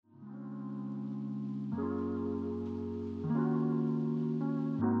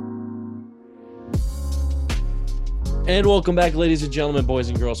And welcome back, ladies and gentlemen, boys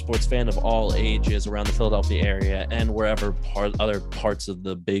and girls, sports fan of all ages around the Philadelphia area and wherever other parts of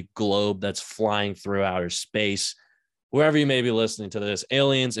the big globe that's flying through outer space, wherever you may be listening to this.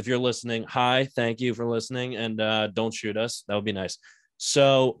 Aliens, if you're listening, hi, thank you for listening, and don't shoot us. That would be nice.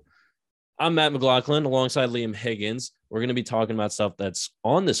 So I'm Matt McLaughlin alongside Liam Higgins. We're going to be talking about stuff that's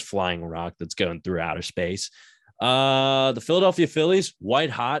on this flying rock that's going through outer space. The Philadelphia Phillies, white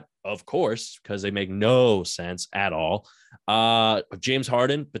hot, of course, because they make no sense at all. James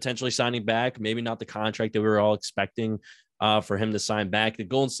Harden potentially signing back, maybe not the contract that we were all expecting for him to sign back. The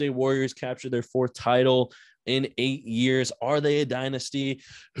Golden State Warriors captured their fourth title in 8 years. Are they a dynasty?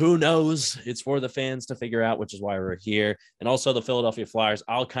 Who knows? It's for the fans to figure out, which is why we're here. And also the Philadelphia Flyers.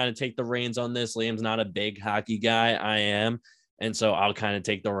 I'll kind of take the reins on this. Liam's not a big hockey guy. I am. And so I'll kind of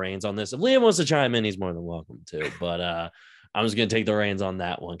take the reins on this. If Liam wants to chime in, he's more than welcome to. But I'm just going to take the reins on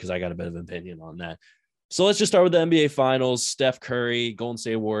that one because I got a bit of opinion on that. So let's just start with the NBA Finals. Steph Curry, Golden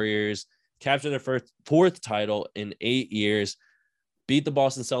State Warriors, captured their fourth title in 8 years, beat the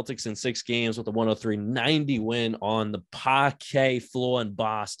Boston Celtics in 6 games with a 103-90 win on the parquet floor in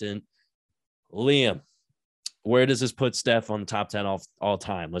Boston. Liam, where does this put Steph on the top 10 all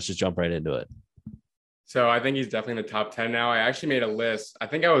time? Let's just jump right into it. So I think he's definitely in the top 10 now. I actually made a list. I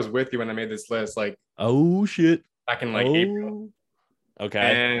think I was with you when I made this list, oh shit, back in April. Okay.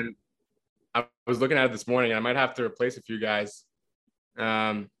 And I was looking at it this morning, and I might have to replace a few guys.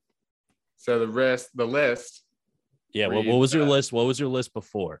 So the list. Yeah. What was your list? What was your list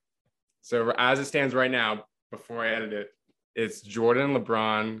before? So as it stands right now, before I edit it, it's Jordan,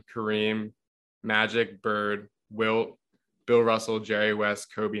 LeBron, Kareem, Magic, Bird, Wilt, Bill Russell, Jerry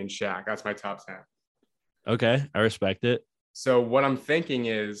West, Kobe, and Shaq. That's my top 10. Okay, I respect it. So what I'm thinking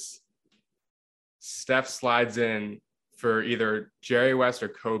is Steph slides in for either Jerry West or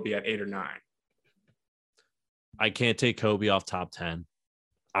Kobe at 8 or 9. I can't take Kobe off top 10.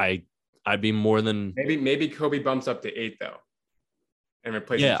 I'd be more than maybe Kobe bumps up to 8 though, and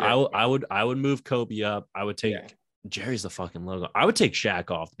replaces. Yeah, I would move Kobe up. I would take Jerry's the fucking logo. I would take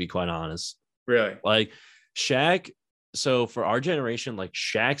Shaq off, to be quite honest. Really, like Shaq. So for our generation, like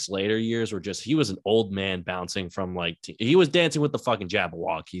Shaq's later years were just, he was an old man bouncing from he was dancing with the fucking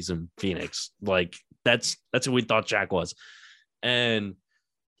Jabberwockies in Phoenix. Like that's what we thought Shaq was. And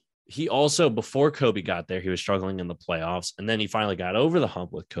he also, before Kobe got there, he was struggling in the playoffs. And then he finally got over the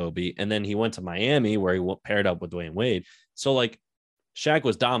hump with Kobe. And then he went to Miami where he paired up with Dwayne Wade. So Shaq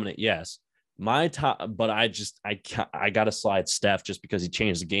was dominant. Yes. My top, but I got to slide Steph just because he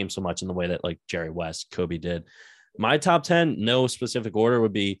changed the game so much in the way that Jerry West, Kobe did. My top 10, no specific order,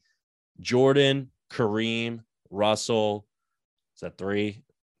 would be Jordan, Kareem, Russell. Is that 3?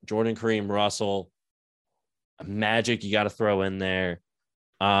 Jordan, Kareem, Russell, Magic. You got to throw in there.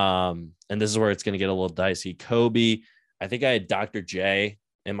 And this is where it's going to get a little dicey. Kobe. I think I had Dr. J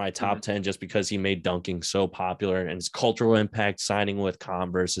in my top 10 just because he made dunking so popular and his cultural impact signing with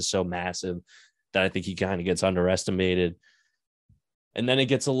Converse is so massive that I think he kind of gets underestimated. And then it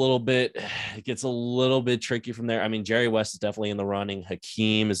gets a little bit tricky from there. I mean, Jerry West is definitely in the running.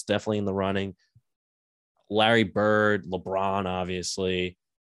 Hakeem is definitely in the running. Larry Bird, LeBron, obviously,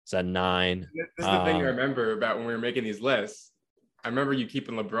 is at 9. This is the thing I remember about when we were making these lists. I remember you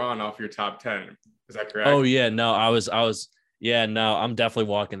keeping LeBron off your top 10. Is that correct? Oh yeah, no, I'm definitely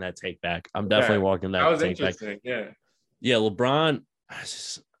walking that take back. I'm definitely walking that take back. Yeah, LeBron,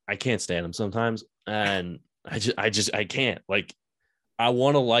 I can't stand him sometimes, and I can't. I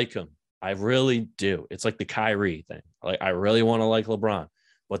want to like him. I really do. It's like the Kyrie thing. I really want to like LeBron.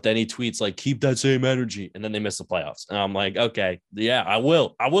 But then he tweets keep that same energy. And then they miss the playoffs. And I'm like, okay, yeah, I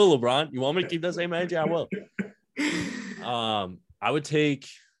will. I will, LeBron. You want me to keep that same energy? I will. I'll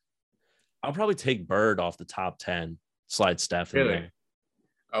probably take Bird off the top 10, slide Steph in there.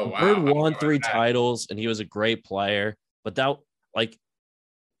 Oh, wow. Bird won 3 titles and he was a great player. But that, what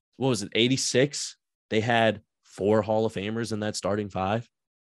was it, 86? They had 4 Hall of Famers in that starting 5.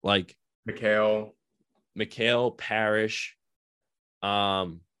 McHale, Parrish.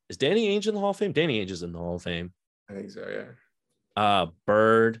 Is Danny Ainge in the Hall of Fame? Danny Ainge is in the Hall of Fame. I think so, yeah.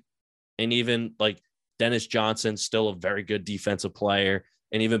 Bird, and even Dennis Johnson, still a very good defensive player.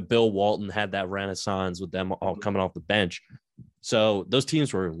 And even Bill Walton had that renaissance with them all coming off the bench. So those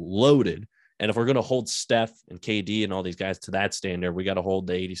teams were loaded. And if we're going to hold Steph and KD and all these guys to that standard, we got to hold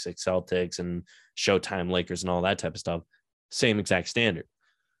the 86 Celtics and Showtime Lakers and all that type of stuff. Same exact standard.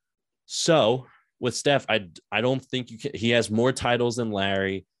 So with Steph, I don't think he has more titles than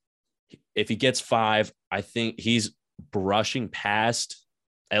Larry. If he gets 5, I think he's brushing past,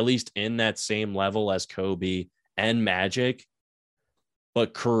 at least in that same level as Kobe and Magic.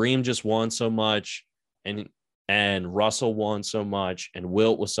 But Kareem just won so much. And and Russell won so much, and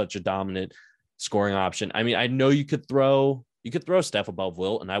Wilt was such a dominant scoring option. I mean, I know you could throw Steph above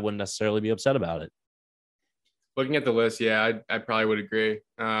Wilt, and I wouldn't necessarily be upset about it. Looking at the list, yeah, I probably would agree.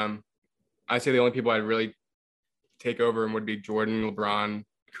 I'd say the only people I'd really take over him would be Jordan, LeBron,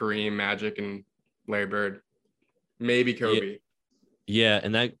 Kareem, Magic, and Larry Bird. Maybe Kobe. Yeah,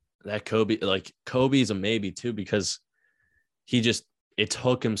 and that Kobe, like Kobe's a maybe too, because it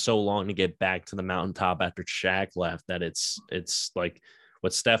took him so long to get back to the mountaintop after Shaq left that it's like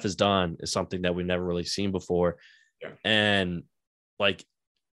what Steph has done is something that we've never really seen before. Yeah. And like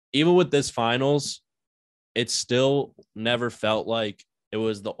even with this finals, it still never felt like it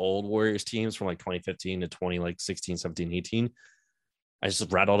was the old Warriors teams from like 2015 to 16, 17, 18. I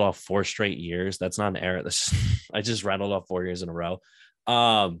just rattled off 4 straight years. That's not an era. I just rattled off 4 years in a row.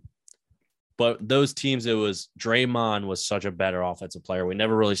 But those teams, it was Draymond was such a better offensive player. We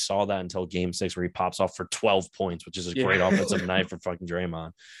never really saw that until Game 6, where he pops off for 12 points, which is a great offensive night for fucking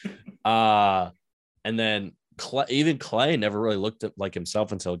Draymond. And then Clay never really looked like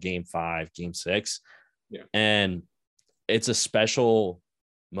himself until Game 5, Game 6. Yeah. And it's a special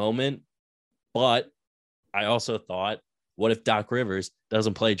moment. But I also thought, what if Doc Rivers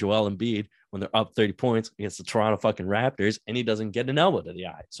doesn't play Joel Embiid when they're up 30 points against the Toronto fucking Raptors and he doesn't get an elbow to the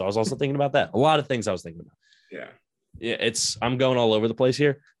eye? So I was also thinking about that. A lot of things I was thinking about. Yeah. I'm going all over the place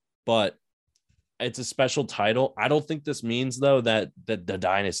here, but it's a special title. I don't think this means, though, that the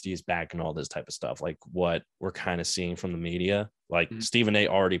dynasty is back and all this type of stuff, like what we're kind of seeing from the media. Like Stephen A.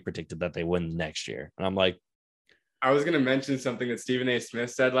 already predicted that they win next year. And I'm like, I was going to mention something that Stephen A.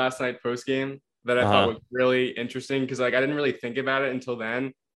 Smith said last night post game that I thought was really interesting, because like I didn't really think about it until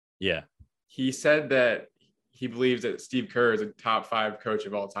then. Yeah. He said that he believes that Steve Kerr is a top 5 coach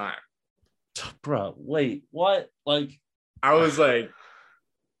of all time. Bro, wait, what? Like, I was like,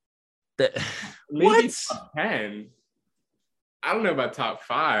 maybe what? Top 10. I don't know about top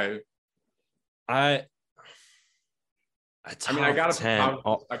 5. I mean, I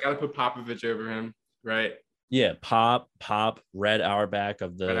gotta put Popovich over him, right? Yeah, Pop, Red Auerbach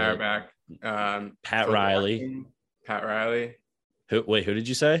of the Red Auerbach. Pat Riley. Pat Riley. Who did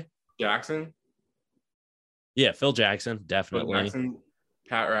you say? Jackson. Yeah, Phil Jackson, definitely. Phil Jackson,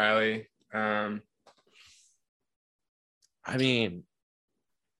 Pat Riley. I mean,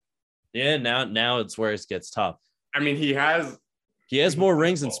 yeah, now it's where it gets tough. I mean, he has more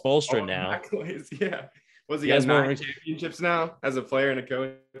rings than Spoelstra now. Yeah. He has more championships now as a player and a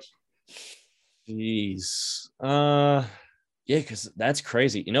coach. Jeez. Yeah, because that's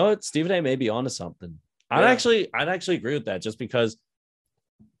crazy. You know what? Stephen A. may be onto something. I'd actually agree with that, just because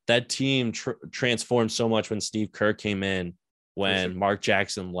that team transformed so much when Steve Kerr came in, when Mark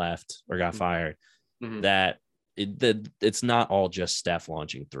Jackson left or got fired, that it's not all just Steph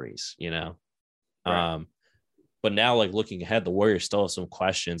launching threes, you know? Right. But now, like, looking ahead, the Warriors still have some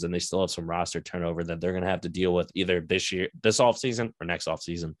questions, and they still have some roster turnover that they're going to have to deal with either this offseason or next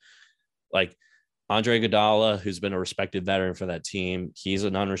offseason. Like Andre Iguodala, who's been a respected veteran for that team, he's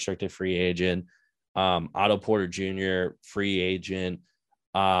an unrestricted free agent. Otto Porter Jr., free agent.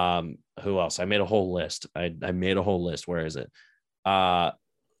 Who else? I made a whole list. I made a whole list. Where is it? Otto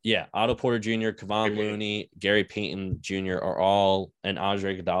Porter Jr., Kevon Looney, Gary Payton Jr. and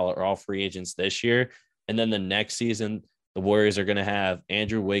Andre Iguodala are all free agents this year. And then the next season, the Warriors are going to have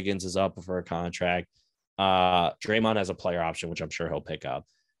Andrew Wiggins is up for a contract. Draymond has a player option, which I'm sure he'll pick up.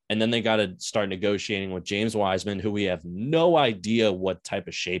 And then they got to start negotiating with James Wiseman, who we have no idea what type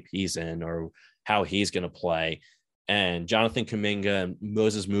of shape he's in or how he's going to play. And Jonathan Kuminga and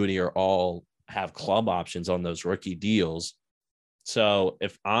Moses Moody all have club options on those rookie deals. So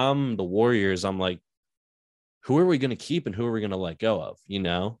if I'm the Warriors, I'm like, who are we going to keep and who are we going to let go of? You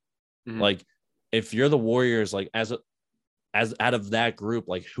know, like if you're the Warriors, like as out of that group,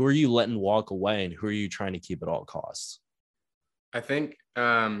 like who are you letting walk away and who are you trying to keep at all costs? I think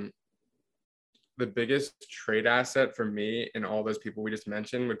the biggest trade asset for me and all those people we just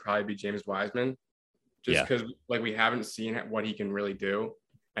mentioned would probably be James Wiseman, just because like we haven't seen what he can really do,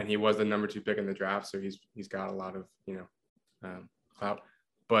 and he was the number 2 pick in the draft, so he's got a lot of clout.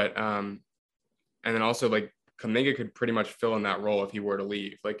 But and then also like Kuminga could pretty much fill in that role if he were to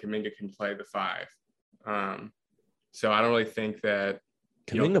leave. Like Kuminga can play the 5. So I don't really think that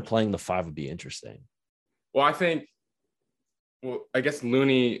Kuminga playing the 5 would be interesting. Well, I guess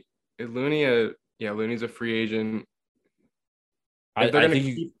Looney's a free agent. I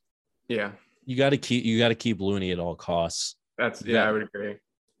think you got to keep Looney at all costs. I would agree.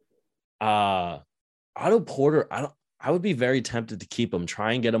 Otto Porter, I would be very tempted to keep him,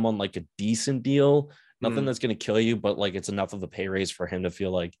 try and get him on like a decent deal. Nothing that's going to kill you, but like it's enough of a pay raise for him to feel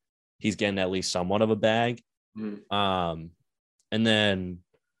like he's getting at least somewhat of a bag. Mm. And then,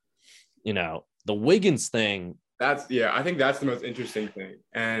 the Wiggins thing. I think that's the most interesting thing.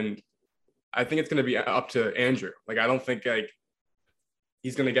 And I think it's going to be up to Andrew. Like, I don't think like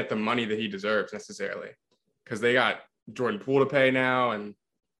he's going to get the money that he deserves necessarily, because they got Jordan Poole to pay now and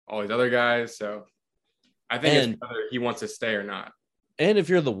all these other guys. So I think it's whether he wants to stay or not. And if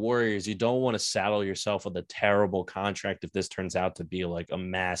you're the Warriors, you don't want to saddle yourself with a terrible contract if this turns out to be like a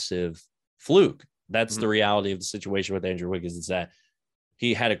massive fluke. That's the reality of the situation with Andrew Wiggins, is that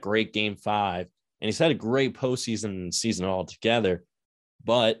he had a great game 5 and he's had a great postseason season altogether.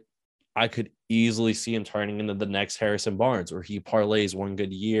 But I could easily see him turning into the next Harrison Barnes, where he parlays one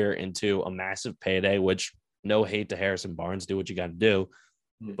good year into a massive payday, which, no hate to Harrison Barnes, do what you got to do.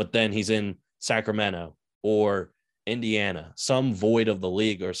 But then he's in Sacramento or Indiana, some void of the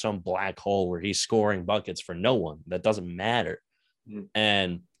league or some black hole where he's scoring buckets for no one. That doesn't matter.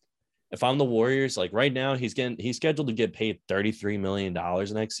 And if I'm the Warriors, like right now, he's scheduled to get paid $33 million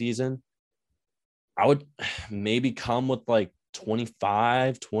next season. I would maybe come with like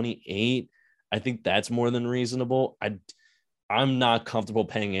 25, 28. I think that's more than reasonable. I'm not comfortable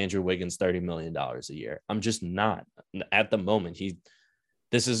paying Andrew Wiggins $30 million a year. I'm just not at the moment.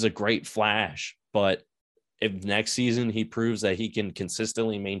 This is a great flash, but if next season he proves that he can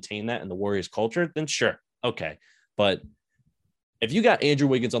consistently maintain that in the Warriors culture, then sure. Okay. But if you got Andrew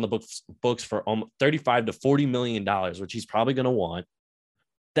Wiggins on the books for $35 to $40 million, which he's probably going to want,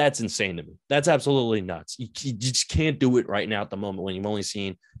 that's insane to me. That's absolutely nuts. You just can't do it right now at the moment when you've only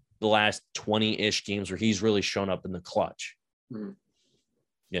seen the last 20-ish games where he's really shown up in the clutch.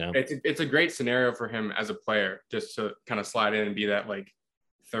 It's a great scenario for him as a player, just to kind of slide in and be that like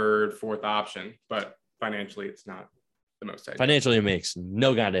third, fourth option. But financially, it's not the most ideal. Financially, it makes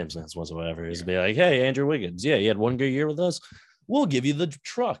no goddamn sense whatsoever. Is to be like, hey, Andrew Wiggins, he had one good year with us. We'll give you the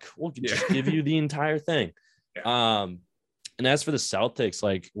truck. We'll just give you the entire thing. And as for the Celtics,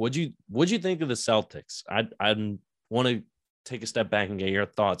 like, what'd you think of the Celtics? I want to take a step back and get your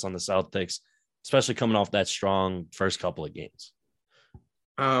thoughts on the Celtics, especially coming off that strong first couple of games.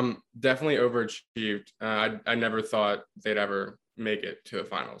 Definitely overachieved. I never thought they'd ever make it to the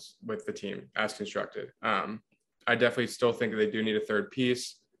finals with the team as constructed. I definitely still think they do need a third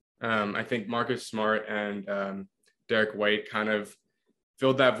piece. I think Marcus Smart and Derek White kind of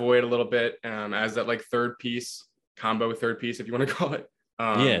filled that void a little bit as that like third piece, combo third piece, if you want to call it.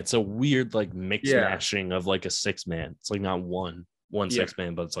 It's a weird like mix mashing of like a 6-man. It's like not one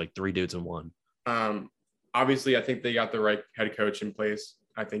 6-man, but it's like 3 dudes in one. Obviously, I think they got the right head coach in place.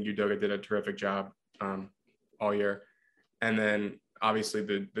 I think Udoka did a terrific job all year. And then obviously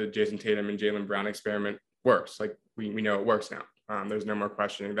the Jason Tatum and Jaylen Brown experiment works. Like we know it works now. There's no more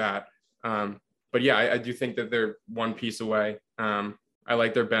questioning that. But yeah, I do think that they're one piece away. I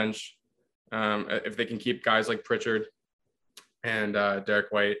like their bench. If they can keep guys like Pritchard and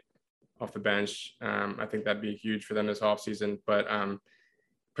Derek White off the bench, I think that'd be huge for them this offseason. But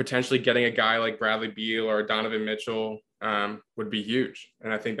potentially getting a guy like Bradley Beal or Donovan Mitchell would be huge.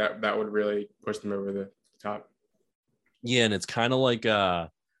 And I think that would really push them over the top. Yeah, and it's kind of like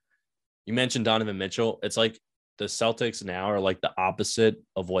you mentioned Donovan Mitchell. It's like the Celtics now are like the opposite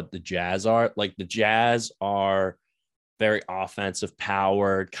of what the Jazz are. Like the Jazz are very offensive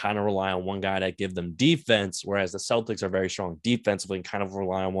powered, kind of rely on one guy to give them defense, whereas the Celtics are very strong defensively and kind of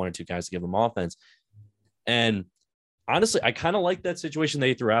rely on one or two guys to give them offense. And honestly, I kind of like that situation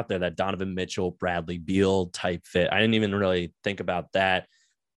they threw out there, that Donovan Mitchell, Bradley Beal type fit. I didn't even really think about that.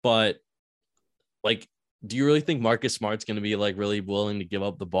 But like, do you really think Marcus Smart's going to be like really willing to give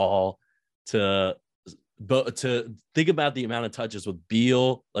up the ball to think about the amount of touches with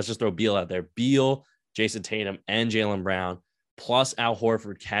Beal? Let's just throw Beal out there. Beal, Jason Tatum, and Jaylen Brown, plus Al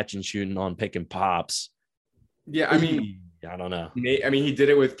Horford catch and shooting on pick and pops. Yeah, I mean, I don't know. I mean, he did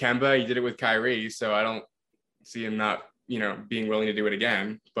it with Kemba. He did it with Kyrie. So I don't see him not, being willing to do it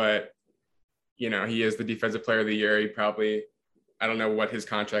again. But, he is the defensive player of the year. He probably, I don't know what his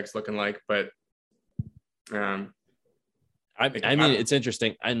contract's looking like, but I mean, it's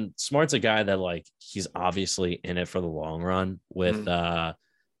interesting. And Smart's a guy that like, he's obviously in it for the long run with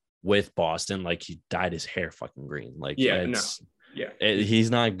Boston. Like he dyed his hair fucking green. Like,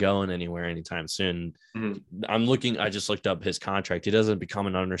 he's not going anywhere anytime soon. I just looked up his contract. He doesn't become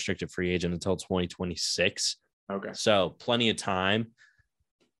an unrestricted free agent until 2026. Okay. So plenty of time.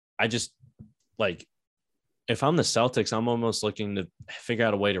 I just like, if I'm the Celtics, I'm almost looking to figure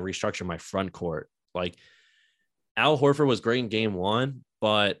out a way to restructure my front court. Like Al Horford was great in game 1,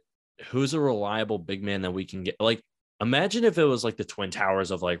 but who's a reliable big man that we can get? Like, imagine if it was like the Twin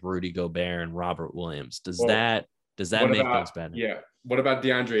Towers of like Rudy Gobert and Robert Williams. Does that make things better? Yeah. What about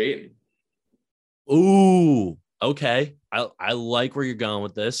DeAndre Ayton? Ooh, okay. I like where you're going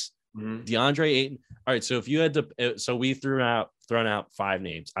with this. Mhm. DeAndre Ayton. All right. So if you had to, so we thrown out 5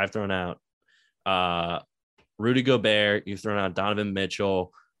 names. I've thrown out Rudy Gobert. You've thrown out Donovan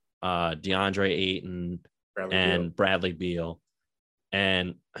Mitchell, DeAndre Ayton, Bradley Beal. and Bradley Beal.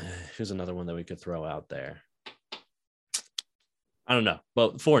 And who's another one that we could throw out there? I don't know,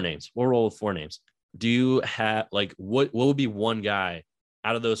 but 4 names. We'll roll with 4 names. Do you have like what would be one guy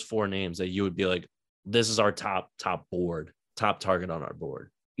out of those 4 names that you would be like, this is our top target on our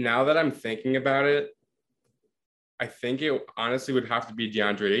board? Now that I'm thinking about it, I think it honestly would have to be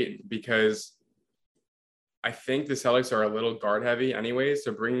DeAndre Ayton because I think the Celtics are a little guard heavy anyway.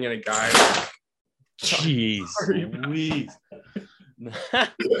 So bringing in a guy. Jeez, Louise.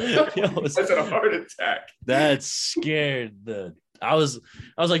 That's a heart attack. That scared I was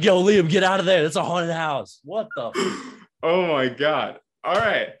like, yo, Liam, get out of there. That's a haunted house. What the? Oh my God. All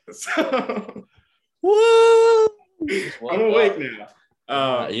right. So Woo! I'm awake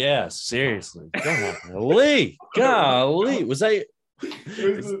now. Yeah, seriously. Golly. Was that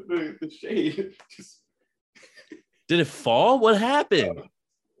it was the shade. Did it fall? What happened?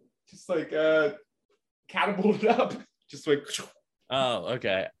 Just like catapulted up. Just like oh,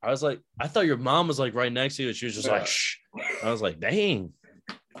 okay. I was like, I thought your mom was like right next to you, and she was just like, shh. I was like, dang.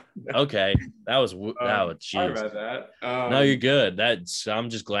 Okay, that was sorry about that. No, you're good. I'm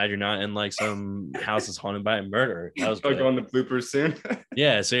just glad you're not in like some house that's haunted by a murderer. That was good. Going to bloopers soon.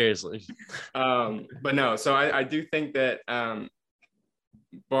 Yeah, seriously. But no, so I do think that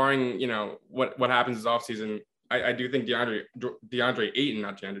barring what happens this offseason, I do think DeAndre Ayton,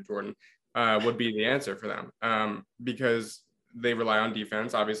 not DeAndre Jordan, would be the answer for them because they rely on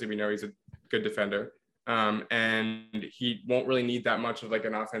defense. Obviously, we know he's a good defender. And he won't really need that much of like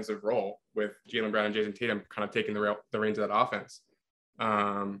an offensive role with Jaylen Brown and Jason Tatum kind of taking the reins of that offense.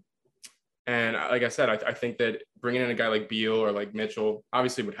 And like I said, I think that bringing in a guy like Beal or like Mitchell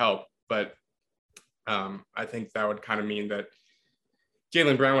obviously would help, but I think that would kind of mean that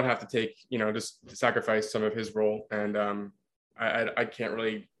Jaylen Brown would have to take, just sacrifice some of his role. And I can't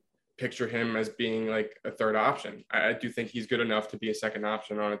really picture him as being like a third option. I do think he's good enough to be a second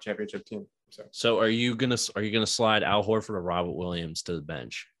option on a championship team. So are you gonna slide Al Horford or Robert Williams to the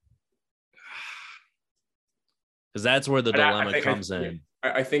bench? Because that's where the dilemma comes in.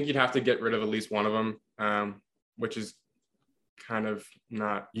 I think you'd have to get rid of at least one of them, which is kind of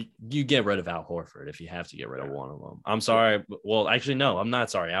not. You get rid of Al Horford if you have to get rid of one of them. I'm sorry. Well, actually, no, I'm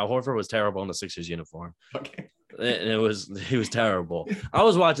not sorry. Al Horford was terrible in the Sixers uniform. Okay. He was terrible. I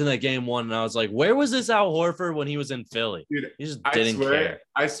was watching that game 1 and I was like, where was this Al Horford when he was in Philly? Dude, he just didn't care.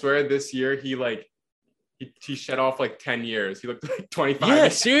 I swear this year he shed off like 10 years. He looked like 25. Yeah,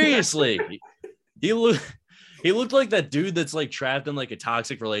 seriously. He looked like that dude that's like trapped in like a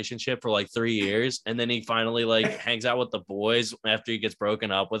toxic relationship for like 3 years. And then he finally like hangs out with the boys after he gets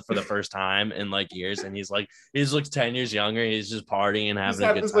broken up with for the first time in like years. And he just looks 10 years younger. He's just partying and having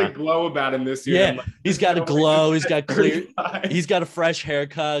a good time. Like glow about him this year. Yeah. Like, he's got a glow. He's got he's got a fresh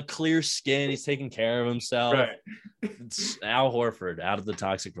haircut, clear skin. He's taking care of himself. Right. It's Al Horford out of the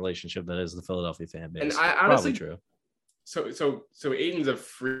toxic relationship that is the Philadelphia fan base. And I honestly, probably true. So Aiden's a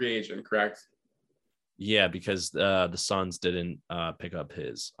free agent, correct? Yeah, because the Suns didn't pick up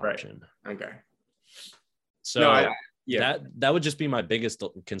his option. Right. Okay. So that would just be my biggest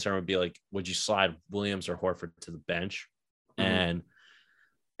concern would be like, would you slide Williams or Horford to the bench? Mm-hmm. And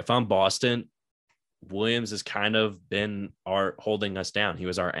if I'm Boston, Williams has kind of been holding us down. He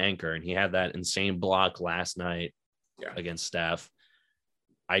was our anchor, and he had that insane block last night against Steph.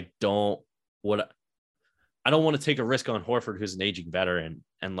 I don't want to take a risk on Horford, who's an aging veteran,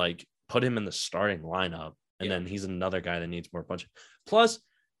 and like put him in the starting lineup. And then he's another guy that needs more punch. Plus,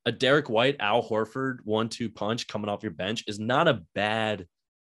 a Derek White, Al Horford 1-2 punch coming off your bench is not a bad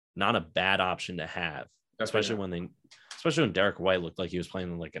option to have, especially when Derek White looked like he was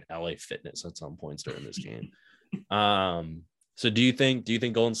playing in like an LA Fitness at some points during this game. So do you think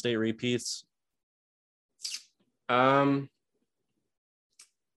Golden State repeats? Yeah,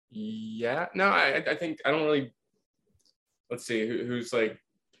 no, I think I don't really. Let's see who's like.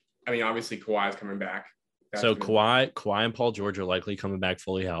 I mean, obviously Kawhi is coming back. So Kawhi and Paul George are likely coming back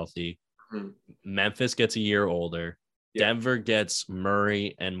fully healthy. Mm-hmm. Memphis gets a year older. Yeah. Denver gets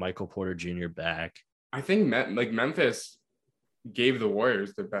Murray and Michael Porter Jr. back. I think Memphis gave the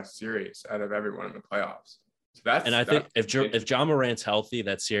Warriors the best series out of everyone in the playoffs. So I think if John Morant's healthy,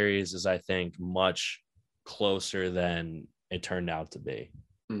 that series is, I think, much closer than it turned out to be.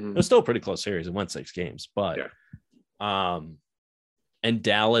 Mm-hmm. It was still a pretty close series. It went 6 games, but and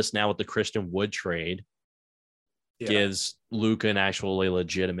Dallas now with the Christian Wood trade, Yeah. gives Luka an actually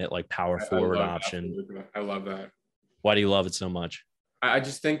legitimate like power I forward love that. option. I love that. Why do you love it so much? I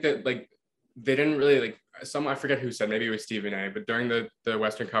just think that like they didn't really like I forget who said, maybe it was Stephen A, but during the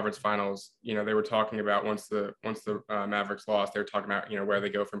Western Conference Finals, they were talking about once the Mavericks lost, they were talking about where they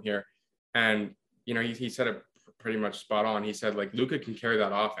go from here, and he said it pretty much spot on. He said like Luka can carry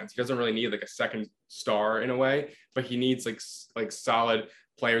that offense. He doesn't really need like a second star in a way, but he needs like solid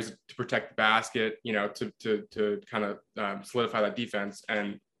players to protect the basket, to kind of solidify that defense.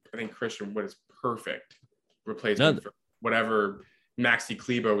 And I think Christian Wood is perfect replacement for whatever Maxi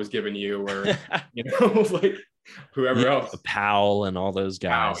Klebo was giving you, or like whoever else, Powell and all those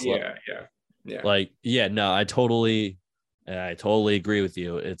guys. Yeah. No, I totally agree with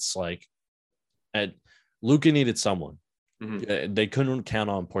you. It's like, Luka needed someone. Mm-hmm. They couldn't count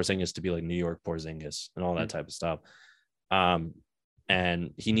on Porzingis to be like New York Porzingis and all that type of stuff.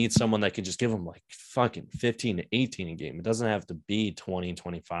 And he needs someone that can just give him like fucking 15 to 18 a game. It doesn't have to be 20,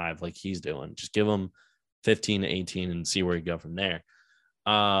 25 like he's doing. Just give him 15 to 18 and see where you go from there.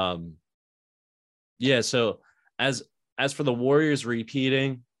 So as for the Warriors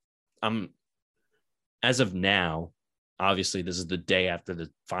repeating, as of now, obviously this is the day after the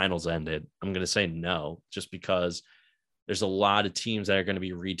finals ended, I'm going to say no, just because there's a lot of teams that are going to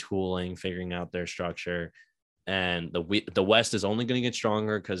be retooling, figuring out their structure. And the West is only going to get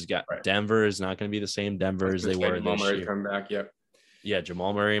stronger because Denver is not going to be the same Denver as they were Jamal this Murray year. Coming back, yep. Yeah,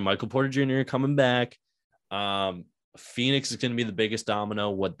 Jamal Murray, Michael Porter Jr. coming back. Phoenix is going to be the biggest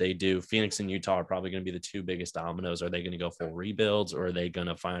domino. What they do, Phoenix and Utah are probably going to be the two biggest dominoes. Are they going to go full rebuilds, or are they going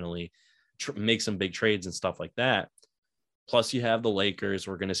to finally make some big trades and stuff like that? Plus, you have the Lakers.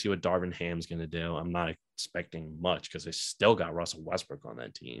 We're going to see what Darvin Ham's going to do. I'm not expecting much because they still got Russell Westbrook on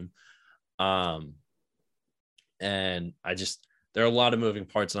that team. And there are a lot of moving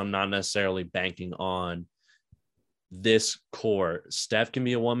parts, and I'm not necessarily banking on this core. Steph can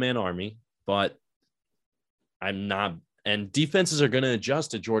be a one-man army, but I'm not. And defenses are going to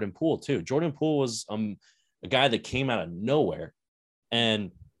adjust to Jordan Poole too. Jordan Poole was a guy that came out of nowhere.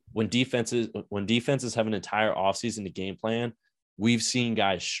 And when defenses have an entire offseason to game plan, we've seen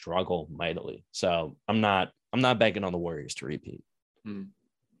guys struggle mightily. So I'm not banking on the Warriors to repeat.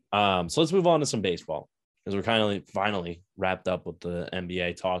 So let's move on to some baseball, because we're kind of finally wrapped up with the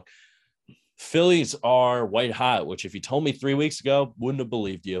NBA talk. Phillies are white hot, which if you told me 3 weeks ago, wouldn't have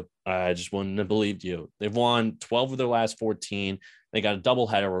believed you. I just wouldn't have believed you. They've won 12 of their last 14. They got a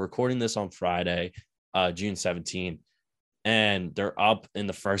doubleheader. We're recording this on Friday, June 17th, and they're up in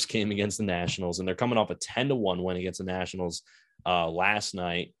the first game against the Nationals, and they're coming off a 10-1 win against the Nationals last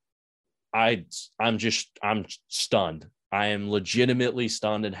night. I'm stunned. I am legitimately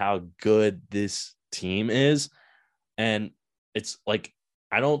stunned at how good this team is. And it's like,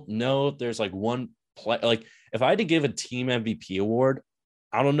 I don't know if there's like one play, like if I had to give a team MVP award,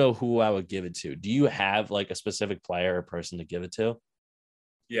 I don't know who I would give it to. Do you have like a specific player or person to give it to?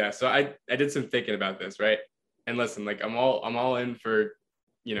 Yeah. So I did some thinking about this, right? And listen, like I'm all in for,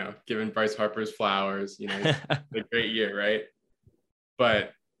 giving Bryce Harper's flowers, a great year, right?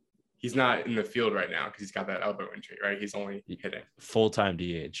 But he's not in the field right now because he's got that elbow injury, right? He's only hitting. Full-time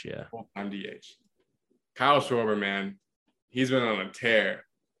DH, yeah. Full-time DH. Kyle Schwarber, man, he's been on a tear.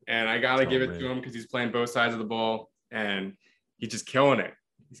 And I got to give it to him because he's playing both sides of the ball. And he's just killing it.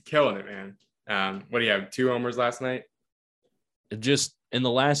 He's killing it, man. What do you have, 2 homers last night? Just in the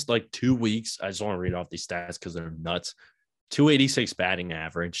last, 2 weeks, I just want to read off these stats because they're nuts. 286 batting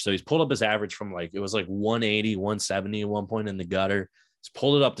average. So he's pulled up his average from it was 180, 170 at one point in the gutter. He's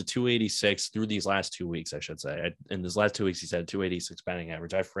pulled it up to 286 through these last 2 weeks, I should say. In these last 2 weeks, he's had 286 batting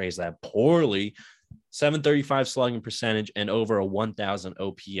average. I phrased that poorly. 735 slugging percentage and over a 1,000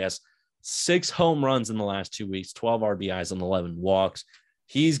 OPS. 6 home runs in the last 2 weeks, 12 RBIs and 11 walks.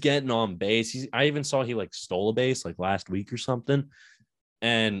 He's getting on base. I even saw he stole a base last week or something.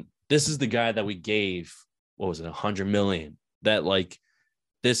 And this is the guy that we gave, what was it, $100 million. That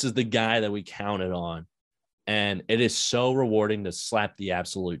this is the guy that we counted on. And it is so rewarding to slap the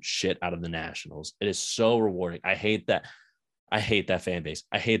absolute shit out of the Nationals. It is so rewarding. I hate that fan base.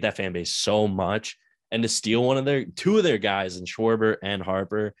 I hate that fan base so much. And to steal two of their guys in Schwarber and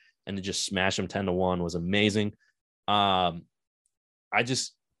Harper and to just smash them 10-1 was amazing. Team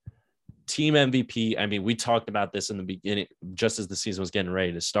MVP. I mean, we talked about this in the beginning, just as the season was getting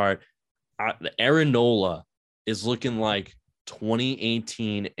ready to start. Aaron Nola is looking like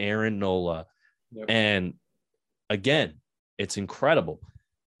 2018 Aaron Nola. Yep. And again, it's incredible.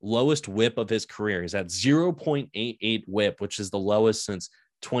 Lowest whip of his career. He's at 0.88 whip, which is the lowest since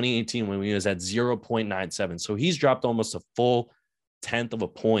 2018 when he was at 0.97. So he's dropped almost a full 10th of a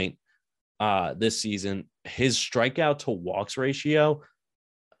point. this season. His strikeout to walks ratio,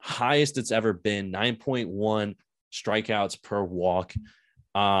 highest it's ever been, 9.1 strikeouts per walk.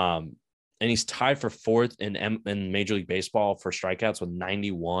 And he's tied for fourth in Major League Baseball for strikeouts with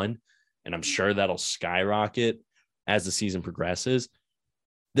 91. And I'm sure that'll skyrocket as the season progresses.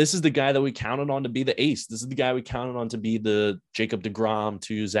 This is the guy that we counted on to be the ace. This is the guy we counted on to be the Jacob deGrom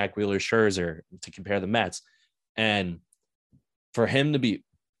to Zach Wheeler Scherzer to compare the Mets. And for him to be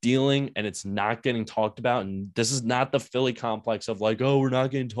dealing and it's not getting talked about, and this is not the Philly complex of like, oh, we're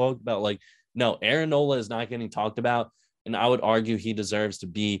not getting talked about. Like, no, Aaron Nola is not getting talked about. And I would argue he deserves to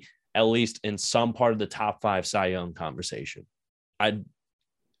be at least in some part of the top 5 Cy Young conversation.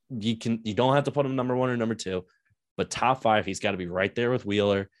 You don't have to put him number 1 or number 2. But top 5, he's got to be right there with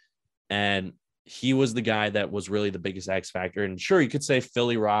Wheeler. And he was the guy that was really the biggest X factor. And sure, you could say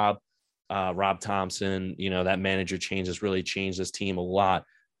Philly Rob Thompson, that manager change has really changed this team a lot.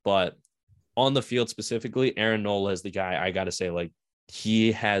 But on the field specifically, Aaron Nola is the guy I got to say, like,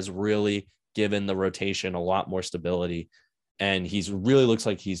 he has really given the rotation a lot more stability. And he's really looks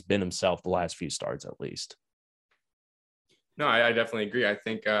like he's been himself the last few starts, at least. No, I definitely agree. I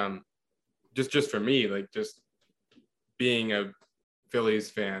think just for me, like, just being a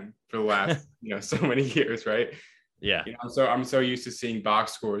Phillies fan for the last, so many years, right? Yeah. I'm so used to seeing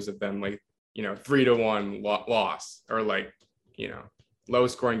box scores of them, like, 3-1 loss or like, low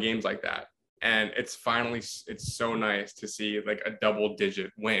scoring games like that. And it's so nice to see like a double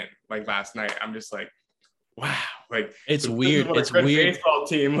digit win. Like last night, I'm just like, wow, like it's weird. It's weird. Baseball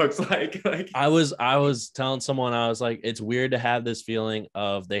team looks like. I was telling someone, I was like, it's weird to have this feeling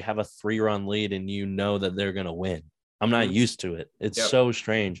of they have a 3-run lead and that they're gonna win. I'm not used to it. It's so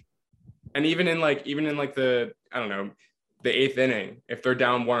strange. And even in the, I don't know, the 8th inning, if they're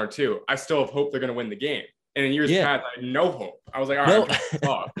down 1 or 2, I still have hope they're going to win the game. And in years past, I had no hope. I was like, all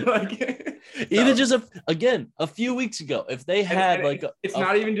right, even just a few weeks ago, if they had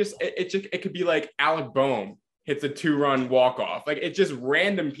not even just it could be like Alec Boehm hits a 2-run walk-off. Like, it's just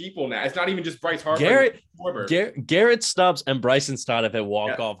random people now. It's not even just Bryce Harper. Garrett Stubbs and Bryson Stott have hit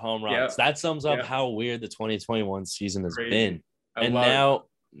walk-off home runs. Yep. That sums up how weird the 2021 season has been. And now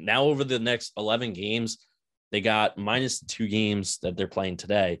over the next 11 games, they got minus 2 games that they're playing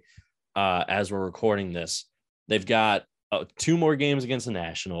today as we're recording this. They've got 2 more games against the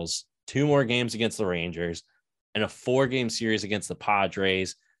Nationals, 2 more games against the Rangers, and a 4-game series against the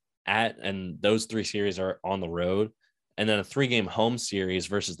Padres. And those 3 series are on the road, and then a 3-game home series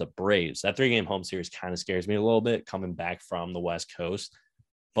versus the Braves. That 3-game home series kind of scares me a little bit coming back from the West Coast,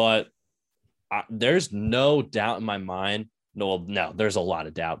 but there's no doubt in my mind. No, there's a lot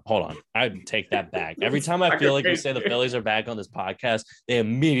of doubt. Hold on. I take that back. Every time I feel like we say the Phillies are back on this podcast, they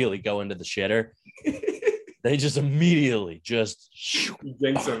immediately go into the shitter. They just immediately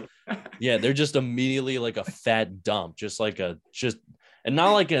yeah, they're just immediately like a fat dump, and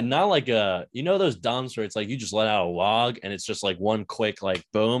not like a those dumps where it's like you just let out a log and it's just like one quick like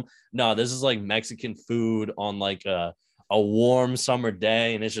boom. No, this is like Mexican food on like a warm summer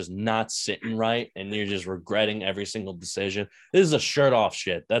day, and it's just not sitting right, and you're just regretting every single decision. This is a shirt off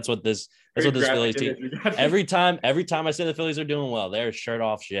shit. That's what this Phillies team. Every time I say the Phillies are doing well, they're shirt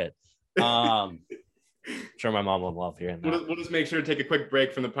off shit. I'm sure my mom will love hearing that. We'll just make sure to take a quick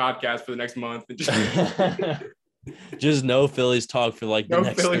break from the podcast for the next month and just no Phillies talk for like the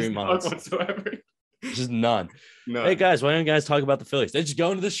next Phillies 3 months whatsoever. Just none. Hey guys, why don't you guys talk about the Phillies? They just go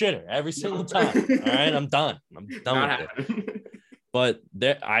into the shitter every single time. All right, I'm done with it. But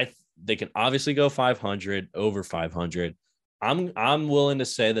they can obviously go 500, over 500. I'm willing to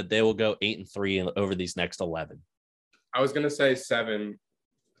say that they will go 8-3 over these next 11. I was gonna say 7.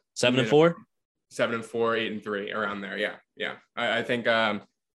 7-4. 7-4, 8-3, around there. Yeah. I think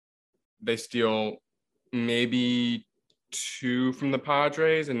they steal maybe 2 from the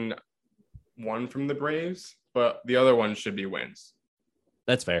Padres and 1 from the Braves, but the other one should be wins.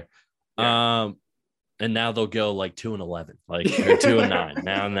 That's fair. Yeah. And now they'll go like 2-11, like or 2-9.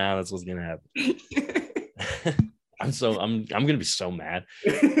 Now that's what's gonna happen. I'm gonna be so mad.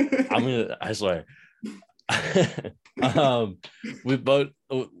 I swear.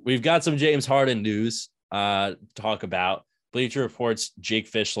 We've got some James Harden news to talk about. Bleacher Report's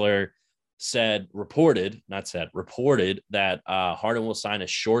Jake Fishler reported that Harden will sign a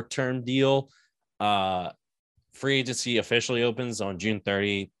short-term deal. Free agency officially opens on June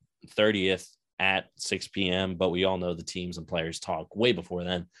 30th at 6 p.m., but we all know the teams and players talk way before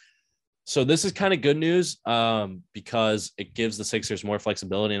then. So this is kind of good news because it gives the Sixers more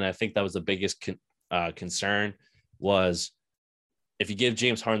flexibility, and I think that was the biggest concern was if you give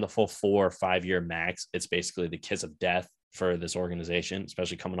James Harden the full 4 or 5 year max, it's basically the kiss of death for this organization,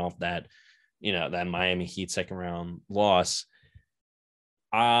 especially coming off that that Miami Heat second round loss.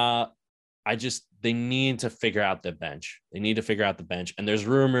 They need to figure out the bench. They need to figure out the bench. And there's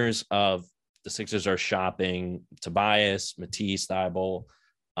rumors of the Sixers are shopping Tobias, Matisse Thybulle,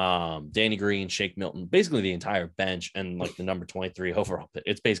 Danny Green, Shake Milton, basically the entire bench, and like the number 23 overall.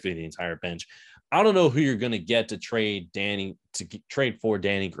 It's basically the entire bench. I don't know who you're going to get to trade for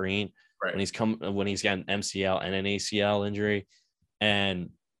Danny Green when he's got an MCL and an ACL injury. And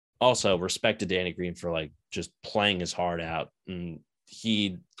also respect to Danny Green for like just playing his heart out. And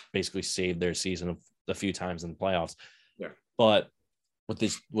he basically saved their season a few times in the playoffs. Yeah. But with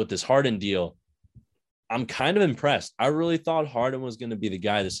this Harden deal, I'm kind of impressed. I really thought Harden was going to be the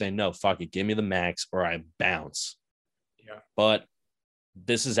guy to say, no, fuck it, give me the max or I bounce. Yeah. But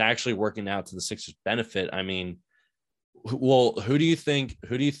this is actually working out to the Sixers' benefit. I mean, well, who do you think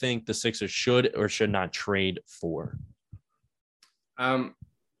the Sixers should or should not trade for? After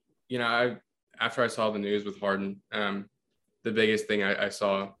I saw the news with Harden, the biggest thing I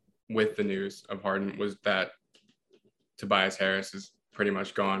saw with the news of Harden was that Tobias Harris is pretty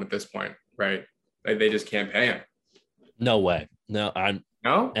much gone at this point, right? Like they just can't pay him. No way. No.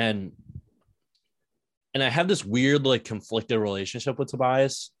 And I have this weird, like, conflicted relationship with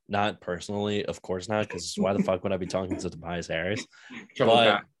Tobias. Not personally, of course not, because why the fuck would I be talking to Tobias Harris?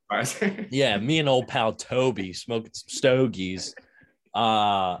 But yeah, me and old pal Toby smoking some stogies.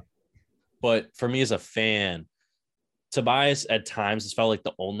 But for me as a fan, Tobias at times has felt like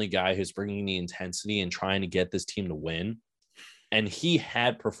the only guy who's bringing the intensity and trying to get this team to win. And he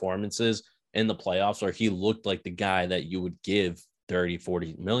had performances in the playoffs where he looked like the guy that you would give 30,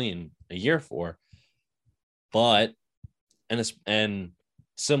 40 million a year for. But, and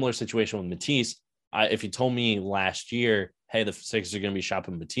similar situation with Matisse, if you told me last year, hey, the Sixers are going to be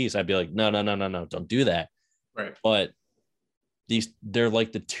shopping Matisse, I'd be like, no, don't do that. Right. But they're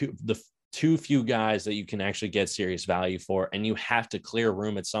like the too few guys that you can actually get serious value for, and you have to clear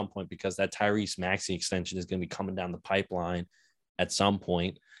room at some point because that Tyrese Maxey extension is going to be coming down the pipeline at some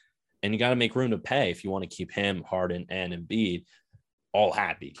point, and you got to make room to pay if you want to keep him, Harden, and Embiid all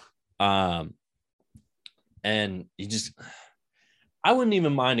happy. And I wouldn't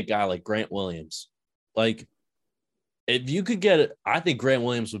even mind a guy like Grant Williams. Like, if you could get it, I think Grant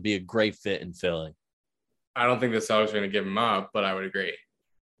Williams would be a great fit in Philly. I don't think the Celtics are going to give him up, but I would agree.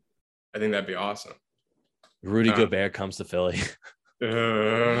 I think that'd be awesome. Rudy Gobert comes to Philly. I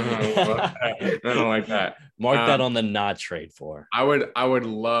don't like that. Mark that on the not trade for. I would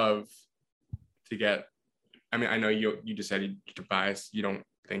love to get. I mean, I know you just said Tobias you don't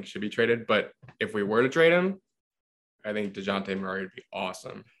think should be traded, but if we were to trade him, I think DeJounte Murray would be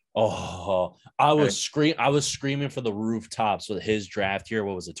awesome. Oh, I was screaming for the rooftops with his draft year.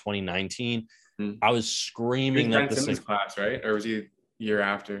 What was it, 2019? Mm-hmm. I was screaming that the Simmons class, right? Or was he year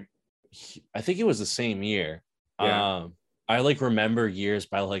after? I think it was the same year. Yeah. I like remember years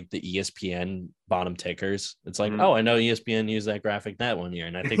by like the ESPN bottom tickers. It's like, oh, I know ESPN used that graphic that one year,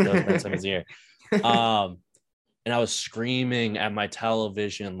 and I think that was Ben Simmons' year. And I was screaming at my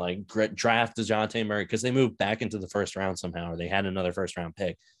television like, draft DeJounte Murray, because they moved back into the first round somehow, or they had another first round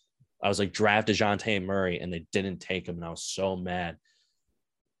pick. I was like, draft DeJounte Murray, and they didn't take him, and I was so mad.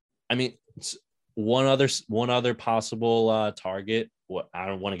 I mean, one other possible target. I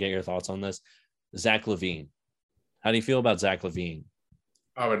don't want to get your thoughts on this. Zach LaVine. How do you feel about Zach LaVine?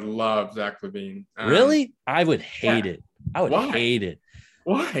 I would love Zach LaVine. Really? I would hate it. I would hate it.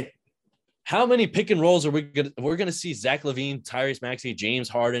 Why? How many pick and rolls are we're gonna see? Zach LaVine, Tyrese Maxey, James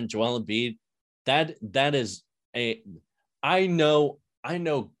Harden, Joel Embiid. That is I know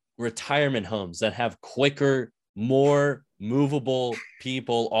retirement homes that have quicker, more movable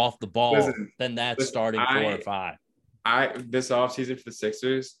people off the ball than that starting 4 or 5. This offseason for the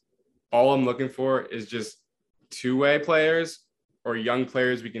Sixers, all I'm looking for is just two-way players or young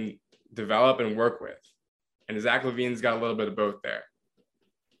players we can develop and work with. And Zach LaVine's got a little bit of both there.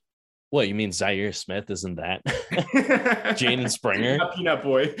 What, you mean Zaire Smith? Isn't that Jaden Springer? Not Peanut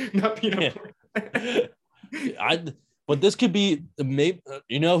Boy. Not Peanut Boy. But this could be maybe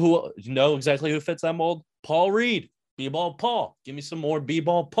exactly who fits that mold? Paul Reed. B-ball Paul. Give me some more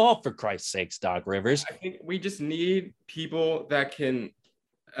B-ball Paul, for Christ's sakes, Doc Rivers. I think we just need people that can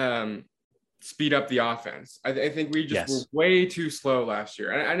speed up the offense. I think we just were way too slow last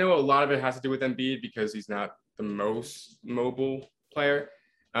year. And I know a lot of it has to do with Embiid because he's not the most mobile player.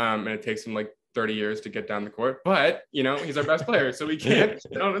 And it takes him like 30 years to get down the court, but he's our best player, so we can't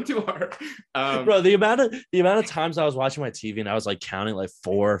sit on him too hard. Bro, the amount of times I was watching my TV and I was like counting like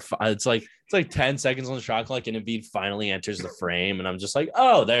 4 or 5. It's It's like 10 seconds on the shot clock, and Embiid finally enters the frame, and I'm just like,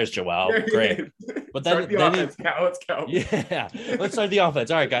 oh, there's Joel. Great. But then offense, Cal. Let's go. Yeah, let's start the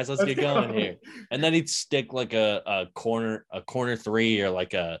offense. All right, guys, let's get go. going here. And then he'd stick like a corner three or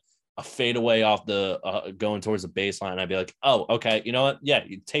like a fadeaway off the going towards the baseline. I'd be like, oh, okay, you know what? Yeah,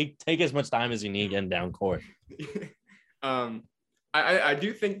 you take as much time as you need getting down court. I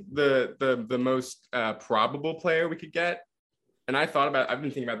do think the most probable player we could get, and I've been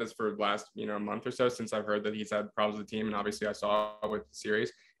thinking about this for the last a month or so since I've heard that he's had problems with the team, and obviously I saw with the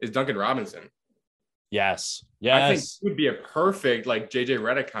series, is Duncan Robinson. Yes. I think it would be a perfect like JJ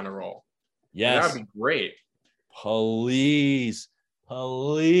Redick kind of role. Yes, that would be great. Please.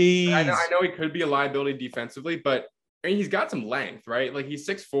 I know he could be a liability defensively, but I mean he's got some length, right? Like he's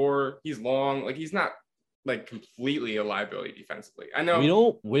 6'4", he's long, like he's not like completely a liability defensively. I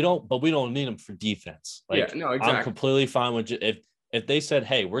know we don't need him for defense. Like, yeah, no, exactly. I'm completely fine with if they said,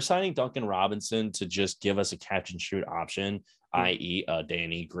 hey, we're signing Duncan Robinson to just give us a catch and shoot option, i.e.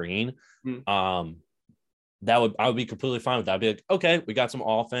 Danny Green. I would be completely fine with that. I'd be like, okay, we got some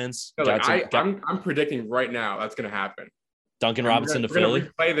offense. No, I'm predicting right now that's going to happen. Duncan Robinson to Philly.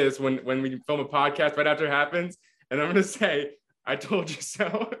 Play this when we film a podcast right after it happens, and I'm going to say, I told you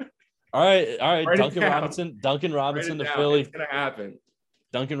so. All right. Duncan Robinson to Philly. It's going to happen.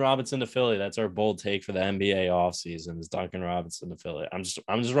 Duncan Robinson to Philly. That's our bold take for the NBA offseason is Duncan Robinson to Philly. I'm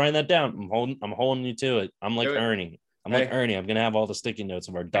just writing that down. I'm holding you to it. I'm like Ernie. I'm going to have all the sticky notes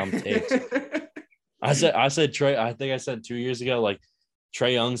of our dumb takes. I said Trey. I think I said 2 years ago, like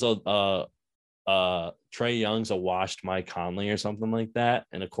Trey Young's a washed Mike Conley or something like that.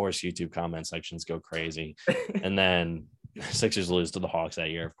 And of course, YouTube comment sections go crazy. And then Sixers lose to the Hawks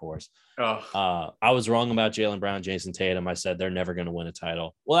that year, of course. I was wrong about Jaylen Brown, Jason Tatum. I said they're never going to win a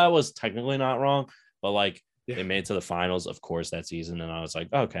title. Well, that was technically not wrong, but like they made it to the finals, of course, that season. And I was like,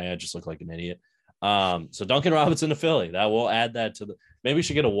 okay, I just look like an idiot. So Duncan Robinson to Philly. That we'll add that to the. Maybe we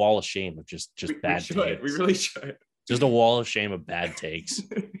should get a wall of shame of just bad takes. We really should. Just a wall of shame of bad takes.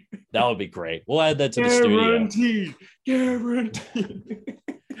 That would be great. We'll add that to the studio. Guaranteed.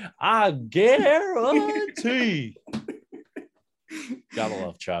 I guarantee. Gotta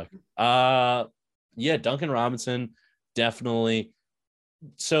love Chuck. Yeah, Duncan Robinson, definitely.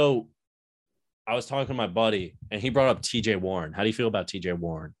 So I was talking to my buddy, and he brought up TJ Warren. How do you feel about TJ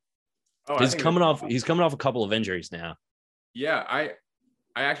Warren? He's coming off a couple of injuries now. Yeah, I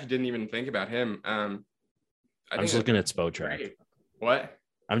actually didn't even think about him. I'm just looking at Spotrac. What?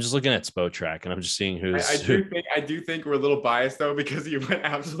 I'm just looking at Spotrac, and I'm just seeing who's. I do think we're a little biased though because he went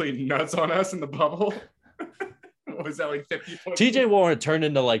absolutely nuts on us in the bubble. What was that, like 50 points? TJ Warren turned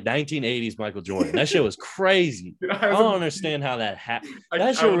into like 1980s Michael Jordan. That shit was crazy. Dude, I don't understand how that happened.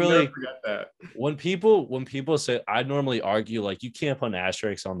 That shit really. Forget that. When people say, I normally argue like you can't put an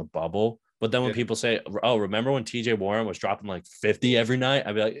asterisk on the bubble, but then when people say, oh, remember when TJ Warren was dropping like 50 every night?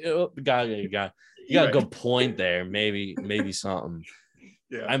 I'd be like, oh, you got a good point there. Maybe something.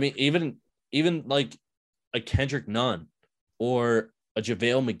 Yeah. I mean, even like a Kendrick Nunn or a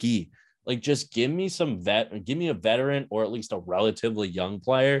JaVale McGee. Like, just give me a veteran or at least a relatively young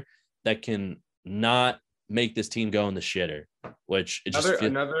player that can not make this team go in the shitter. Which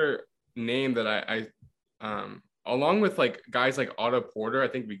another name that I along with like guys like Otto Porter, I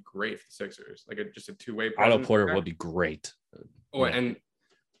think would be great for the Sixers. Like just a two-way. Otto Porter would be great. Oh, yeah.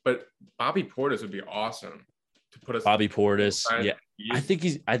 But Bobby Portis would be awesome to put us. Bobby Portis, yeah. I think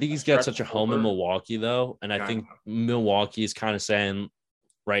he's got such a home in Milwaukee though, and I think Milwaukee is kind of saying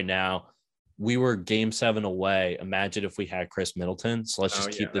right now, we were game 7 away. Imagine if we had Chris Middleton. So let's just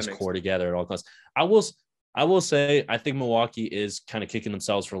keep this core together at all costs. I will say, I think Milwaukee is kind of kicking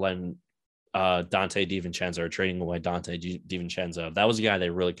themselves for letting Dante DiVincenzo or trading away Dante DiVincenzo. That was a guy they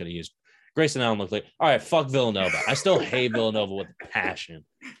really could have used. Grayson Allen looked like, all right, fuck Villanova. I still hate Villanova with passion.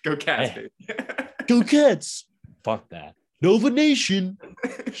 Go Cats, baby. Go Cats. Fuck that. Nova Nation.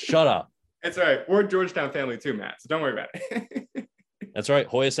 Shut up. It's all right. We're a Georgetown family too, Matt. So don't worry about it. That's right.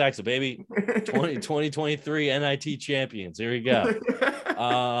 Hoya Saxa, baby. 2023 NIT champions. Here we go.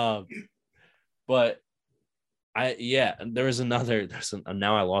 But now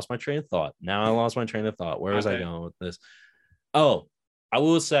I lost my train of thought. Where was I going with this? Oh, I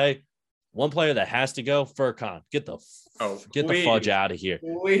will say one player that has to go, Furkan. Get the fudge out of here.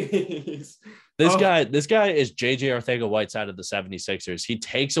 Please. This guy is JJ Arcega-Whiteside of the 76ers. He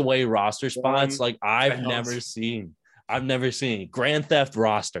takes away roster spots like I've never seen. Grand Theft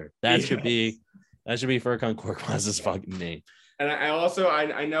roster. That should be Furkan Korkmaz's fucking name. And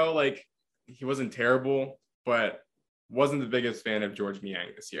I know like he wasn't terrible, but wasn't the biggest fan of George Niang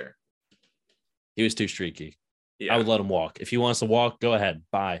this year. He was too streaky. I Yeah. would let him walk. If he wants to walk, go ahead.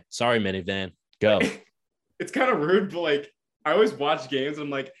 Bye. Sorry, minivan. Go. It's kind of rude, but like I always watch games and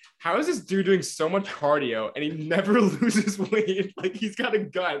I'm like, how is this dude doing so much cardio and he never loses weight? Like he's got a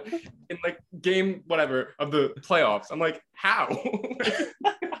gun in like game whatever of the playoffs. I'm like, how?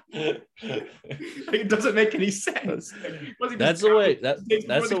 Like, it doesn't make any sense. Like, That's the way that's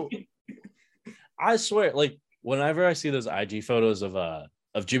the I swear, like whenever I see those IG photos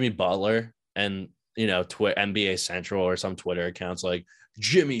of Jimmy Butler and NBA Central or some Twitter accounts like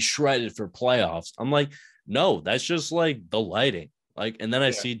Jimmy shredded for playoffs, I'm like, no, that's just like the lighting. Like, and then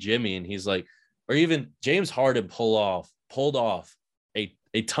I see Jimmy and he's like, or even James Harden pulled off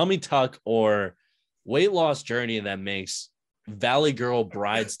a tummy tuck or weight loss journey that makes Valley Girl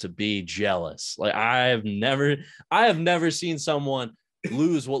brides to be jealous. Like I have never seen someone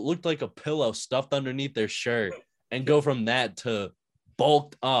lose what looked like a pillow stuffed underneath their shirt and go from that to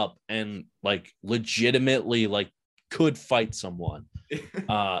bulked up and like legitimately like could fight someone.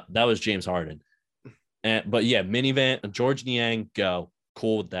 That was James Harden. But yeah, minivan, George Niang, go.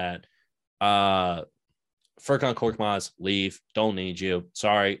 Cool with that. Furkan Korkmaz, leave. Don't need you.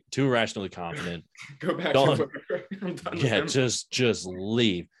 Sorry, too irrationally confident. Go back Don't, to where I'm done with yeah, him. just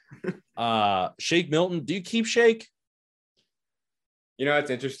leave. Shake Milton, do you keep Shake? You know,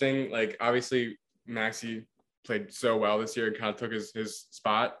 it's interesting. Like, obviously, Maxey played so well this year and kind of took his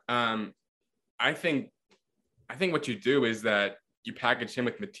spot. I think what you do is that you package him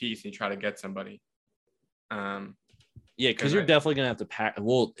with Matisse and you try to get somebody. Yeah, because you're definitely gonna have to pack.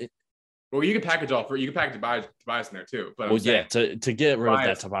 Well, you can package you can package Tobias in there too. But well, yeah, to get rid of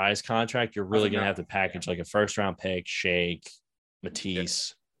that Tobias Tobias contract, you're really gonna have to package like a first round pick, Shake,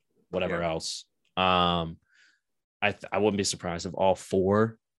 Matisse, whatever else. I wouldn't be surprised if all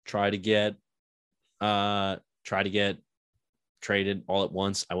four try to get traded all at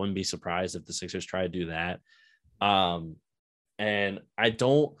once. I wouldn't be surprised if the Sixers try to do that. And I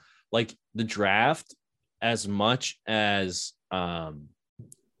don't like the draft as much as like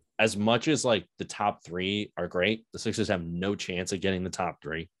the top three are great. The Sixers have no chance of getting the top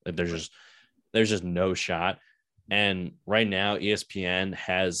three. Like there's just no shot. And right now, ESPN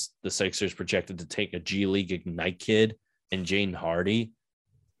has the Sixers projected to take a G League Ignite kid and Jaden Hardy.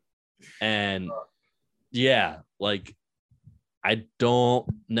 And yeah, like I don't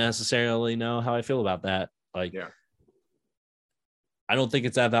necessarily know how I feel about that. Like, I don't think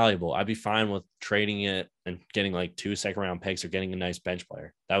it's that valuable. I'd be fine with trading it and getting like 2 second-round picks or getting a nice bench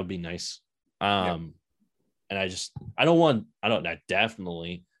player. That would be nice. And I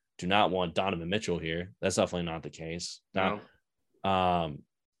definitely do not want Donovan Mitchell here. That's definitely not the case. No.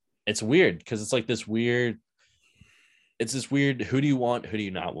 It's weird because it's like this weird, who do you want? Who do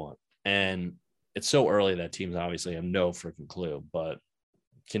you not want? And it's so early that teams obviously have no freaking clue, but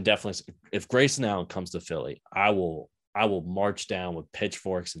can definitely, if Grayson Allen comes to Philly, I will march down with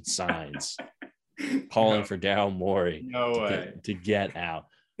pitchforks and signs calling for Daryl Morey to get out.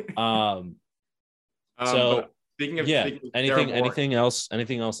 So speaking of anything else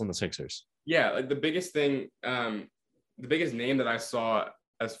on the Sixers? Yeah, like the biggest thing, the biggest name that I saw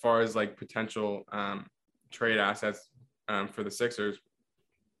as far as like potential trade assets for the Sixers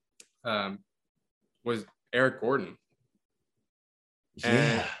was Eric Gordon.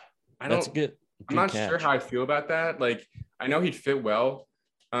 Yeah, I'm not sure how I feel about that. Like, I know he'd fit well,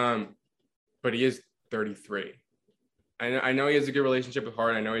 but he is 33. I know he has a good relationship with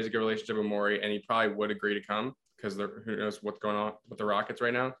Harden. I know he has a good relationship with Morey, and he probably would agree to come because who knows what's going on with the Rockets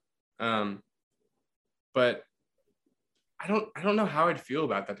right now. But I don't know how I'd feel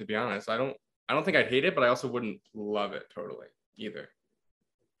about that, to be honest. I don't think I'd hate it, but I also wouldn't love it totally either.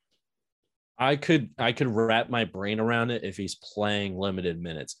 I could wrap my brain around it if he's playing limited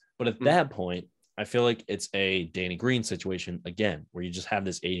minutes. But at that point, I feel like it's a Danny Green situation again, where you just have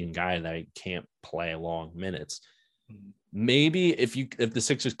this Asian guy that can't play long minutes. Maybe if the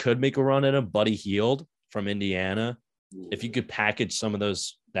Sixers could make a run at him, Buddy Hield from Indiana, if you could package some of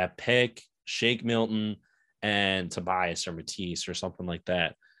that pick, Shake Milton and Tobias or Matisse or something like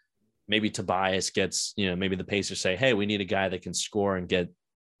that. Maybe Tobias gets, maybe the Pacers say, hey, we need a guy that can score and get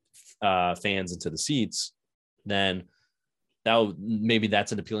fans into the seats. Then maybe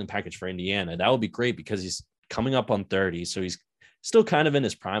that's an appealing package for Indiana. That would be great because he's coming up on 30. So he's still kind of in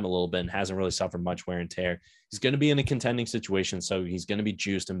his prime a little bit and hasn't really suffered much wear and tear. He's going to be in a contending situation. So he's going to be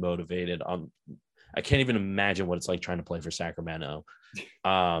juiced and motivated. I can't even imagine what it's like trying to play for Sacramento.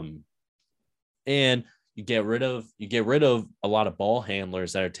 And you get rid of a lot of ball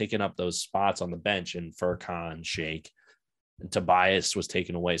handlers that are taking up those spots on the bench, and Furkan, Shake, and Tobias was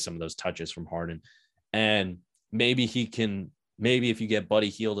taking away some of those touches from Harden. And maybe if you get Buddy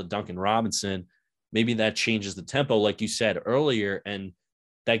Hield and Duncan Robinson, maybe that changes the tempo, like you said earlier, and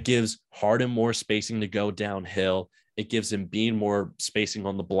that gives Harden more spacing to go downhill. It gives Embiid more spacing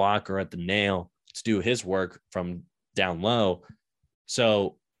on the block or at the nail to do his work from down low.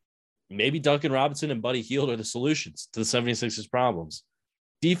 So maybe Duncan Robinson and Buddy Hield are the solutions to the 76ers problems.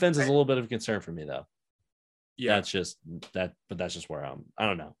 Defense is a little bit of a concern for me, though. Yeah. That's just where I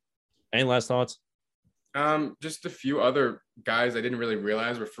don't know. Any last thoughts? Just a few other guys I didn't really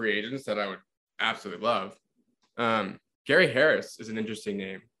realize were free agents that I would absolutely love. Gary Harris is an interesting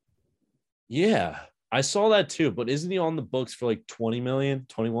name. Yeah, I saw that too, but isn't he on the books for like 20 million,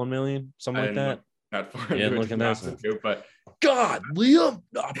 21 million, something like that? That far yeah, look at that. But God, Liam,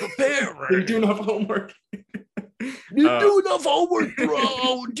 not prepared. You're doing enough homework. You do enough homework,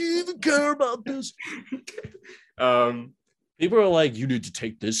 bro. Do you even care about this? People are like, you need to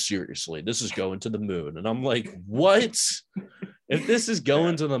take this seriously. This is going to the moon. And I'm like, what? If this is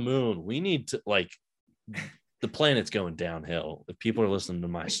going to the moon, we need to, like, the planet's going downhill. If people are listening to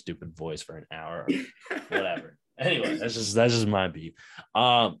my stupid voice for an hour, whatever. Anyway, that's just my beat.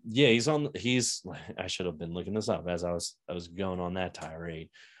 Yeah, I should have been looking this up as I was going on that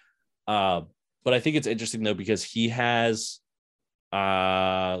tirade. But I think it's interesting though, because he has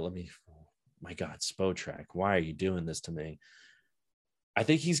my God, Spotrac, why are you doing this to me? I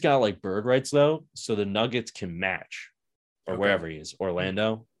think he's got like bird rights though, so the Nuggets can match or wherever he is,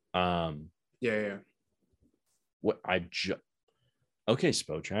 Orlando. Yeah. Okay,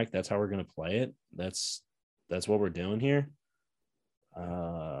 Spotrac, that's how we're gonna play it. That's what we're doing here.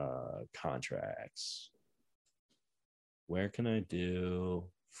 Contracts. Where can I do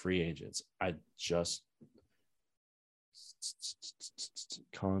free agents?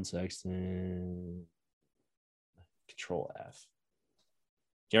 Colin Sexton. Control F.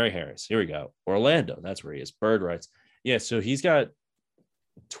 Gary Harris. Here we go. Orlando. That's where he is. Bird rights. Yeah, so he's got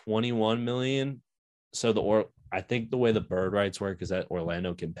 21 million. So I think the way the bird rights work is that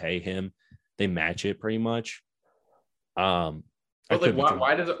Orlando can pay him. They match it pretty much. But like,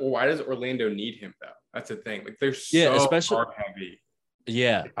 why does Orlando need him though? That's the thing. Like, they're so especially heavy.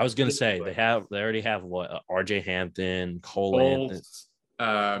 Yeah, I was gonna say they already have what RJ Hampton, Cole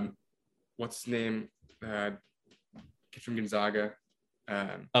Anthony, what's his name? Kid from Gonzaga.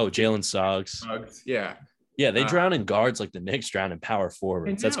 Jalen Suggs. Yeah. Yeah, they drown in guards like the Knicks drown in power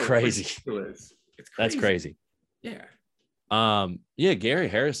forwards. That's crazy. It's crazy. That's crazy. Yeah. Yeah, Gary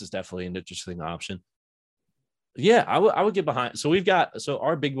Harris is definitely an interesting option. Yeah, I would get behind. So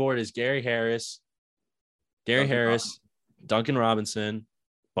our big board is Gary Harris, Duncan Robinson,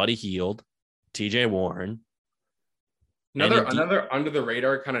 Buddy Hield, TJ Warren. Another under the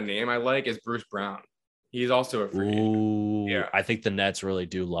radar kind of name I like is Bruce Brown. He's also a free agent. Yeah. I think the Nets really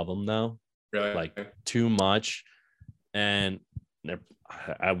do love him though. Really? Like too much. And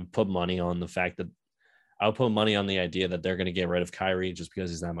I would put money on the idea that they're going to get rid of Kyrie just because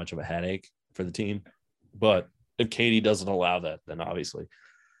he's not much of a headache for the team. But if Katie doesn't allow that, then obviously.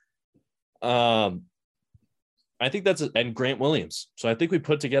 I think and Grant Williams. So I think we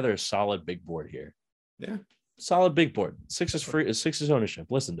put together a solid big board here. Yeah. Solid big board. Sixers ownership.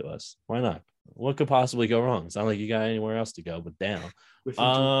 Listen to us. Why not? What could possibly go wrong? It's not like you got anywhere else to go but down.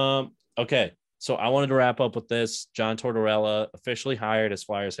 Okay. So I wanted to wrap up with this. John Tortorella officially hired as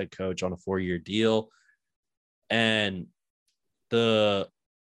Flyers head coach on a 4-year deal. And the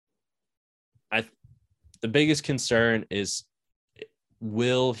biggest concern is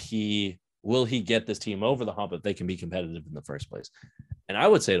will he get this team over the hump if they can be competitive in the first place? And I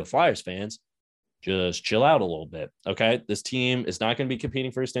would say to Flyers fans, just chill out a little bit. Okay. This team is not going to be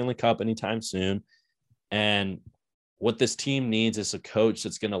competing for a Stanley Cup anytime soon. And what this team needs is a coach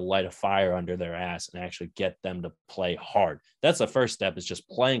that's going to light a fire under their ass and actually get them to play hard. That's the first step, is just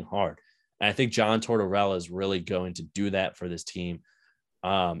playing hard. And I think John Tortorella is really going to do that for this team,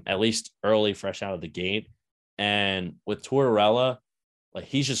 at least early, fresh out of the gate. And with Tortorella, like,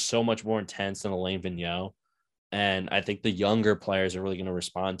 he's just so much more intense than Alain Vigneault. And I think the younger players are really going to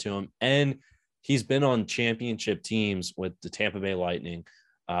respond to him. And he's been on championship teams with the Tampa Bay Lightning.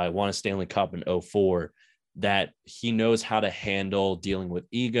 Won a Stanley Cup in 2004. That he knows how to handle dealing with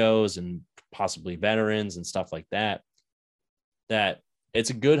egos and possibly veterans and stuff like that. That it's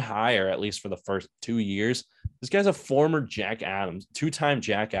a good hire, at least for the first 2 years. This guy's a former two-time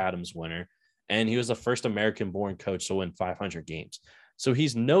Jack Adams winner, and he was the first American-born coach to win 500 games. So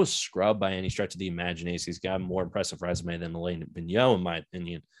he's no scrub by any stretch of the imagination. He's got a more impressive resume than Alain Vigneault, in my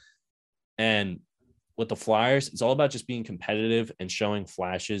opinion. And with the Flyers, it's all about just being competitive and showing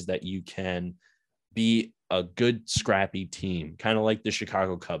flashes that you can be a good, scrappy team, kind of like the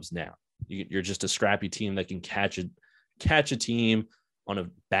Chicago Cubs now. You're just a scrappy team that can catch a team on a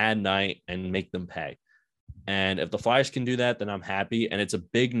bad night and make them pay. And if the Flyers can do that, then I'm happy. And it's a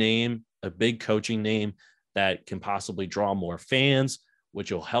big name, a big coaching name that can possibly draw more fans,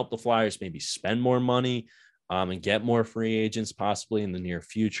 which will help the Flyers maybe spend more money and get more free agents possibly in the near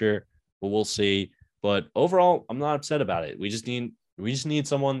future. But we'll see. But overall, I'm not upset about it. We just need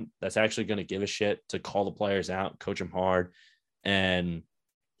someone that's actually going to give a shit to call the players out, coach them hard, and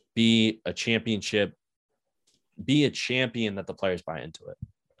be a champion that the players buy into it.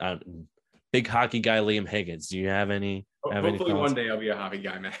 Big hockey guy Liam Higgins. Do you have any? Hopefully one day I'll be a hockey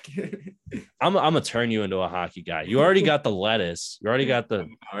guy, Mac. I'm gonna turn you into a hockey guy. You already got the lettuce. You already got the.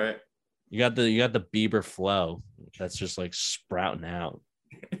 All right. You got the Bieber flow. That's just like sprouting out.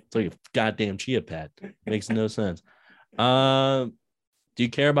 It's like a goddamn chia pet. Makes no sense. Do you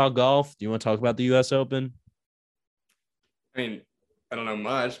care about golf? Do you want to talk about the U.S. Open? I mean, I don't know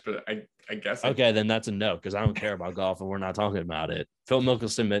much, but I guess. Okay, then that's a no because I don't care about golf and we're not talking about it. Phil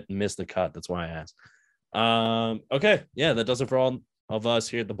Mickelson missed the cut. That's why I asked. Okay, yeah, that does it for all of us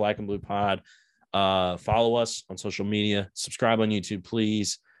here at the Black and Blue Pod. Follow us on social media. Subscribe on YouTube,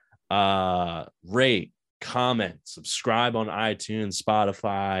 please. Rate, comment, subscribe on iTunes,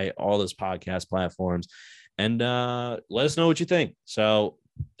 Spotify, all those podcast platforms, and let us know what you think. So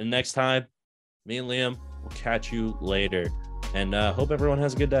the next time, me and Liam will catch you later, and hope everyone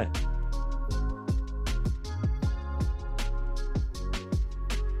has a good day.